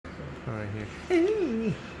All right,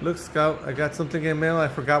 here. Look, Scout, I got something in mail. I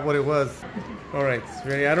forgot what it was. All right,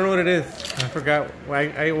 ready? I don't know what it is. I forgot.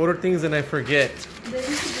 I order things and I forget.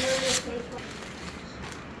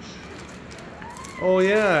 Oh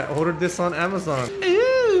yeah, I ordered this on Amazon.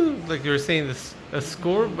 Ooh, like you were saying, this a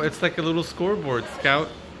score. It's like a little scoreboard, Scout.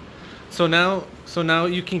 So now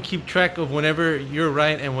you can keep track of whenever you're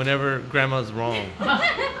right and whenever Grandma's wrong.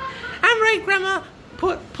 I'm right, Grandma.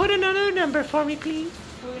 Put another number for me, please.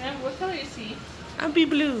 What color is he? I'll be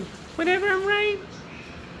blue. Whenever I'm right.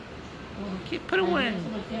 Okay, put a 1.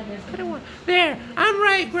 Put a 1. There. I'm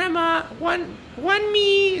right, Grandma. 1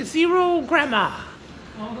 me, 0 Grandma.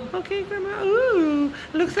 Okay, Grandma. Ooh,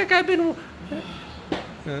 looks like I've been.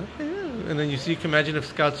 And then you can imagine if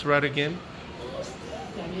Scout's right again.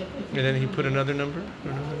 And then he put another number.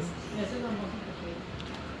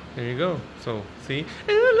 There you go. So, see?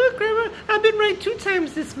 Oh, look, Grandma. I've been right 2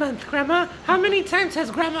 times this month, Grandma. How many times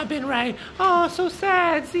has Grandma been right? Oh, so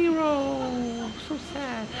sad. 0. So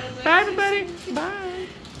sad. Bye, everybody. Bye.